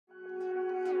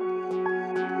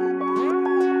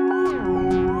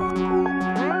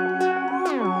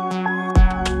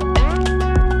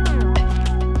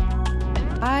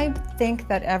think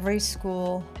that every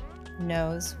school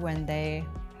knows when they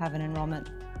have an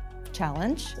enrollment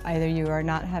challenge. Either you are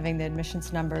not having the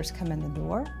admissions numbers come in the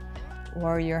door,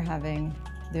 or you're having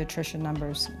the attrition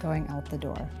numbers going out the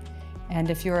door. And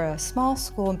if you're a small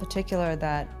school in particular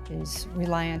that is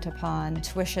reliant upon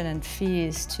tuition and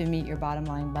fees to meet your bottom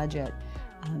line budget,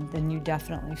 then you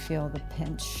definitely feel the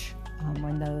pinch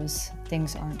when those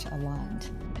things aren't aligned.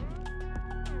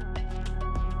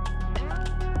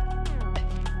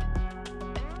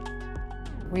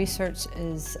 Research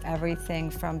is everything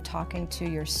from talking to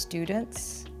your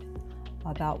students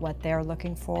about what they're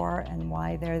looking for and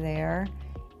why they're there.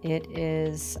 It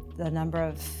is the number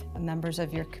of members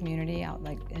of your community out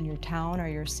like in your town or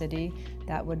your city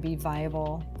that would be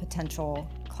viable potential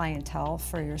clientele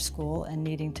for your school, and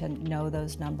needing to know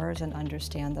those numbers and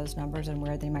understand those numbers and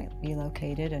where they might be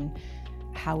located and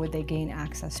how would they gain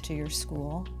access to your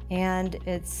school. And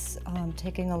it's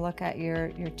taking a look at your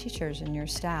teachers and your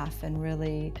staff and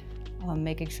really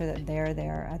making sure that they're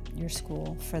there at your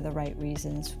school for the right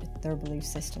reasons with their belief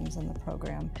systems in the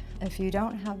program. If you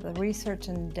don't have the research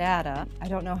and data, I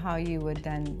don't know how you would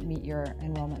then meet your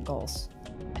enrollment goals.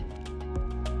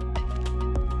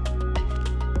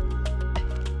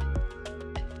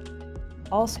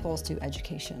 All schools do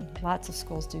education. Lots of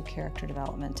schools do character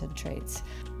development and traits.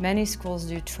 Many schools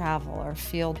do travel or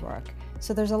field work.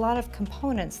 So there's a lot of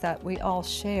components that we all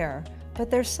share,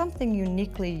 but there's something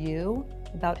uniquely you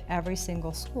about every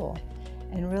single school,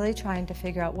 and really trying to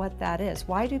figure out what that is.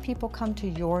 Why do people come to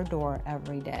your door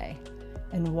every day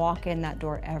and walk in that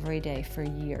door every day for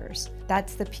years?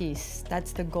 That's the piece,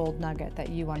 that's the gold nugget that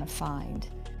you want to find.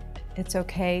 It's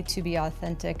okay to be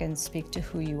authentic and speak to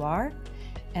who you are,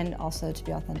 and also to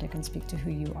be authentic and speak to who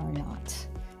you are not.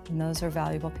 And those are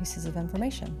valuable pieces of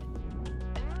information.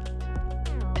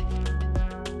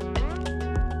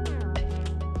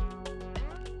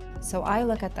 So I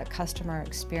look at that customer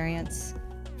experience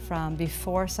from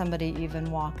before somebody even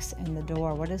walks in the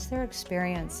door. What is their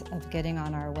experience of getting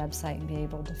on our website and be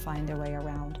able to find their way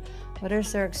around? What is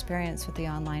their experience with the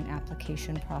online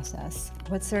application process?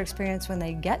 What's their experience when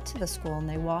they get to the school and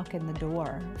they walk in the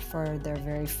door for their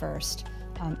very first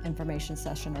information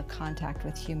session or contact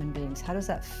with human beings? How does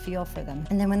that feel for them?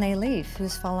 And then when they leave,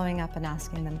 who's following up and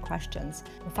asking them questions?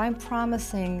 If I'm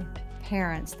promising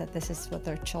parents that this is what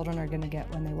their children are going to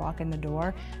get when they walk in the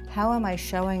door, how am I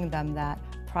showing them that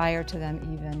prior to them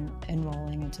even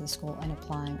enrolling into the school and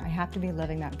applying? I have to be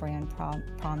living that brand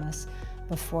promise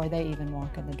before they even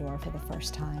walk in the door for the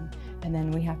first time. And then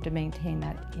we have to maintain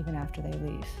that even after they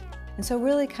leave. And so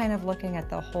really kind of looking at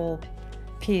the whole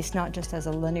piece, not just as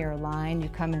a linear line, you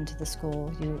come into the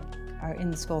school, you are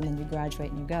in the school and then you graduate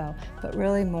and you go, but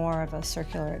really more of a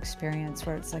circular experience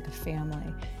where it's like a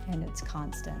family and it's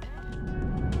constant.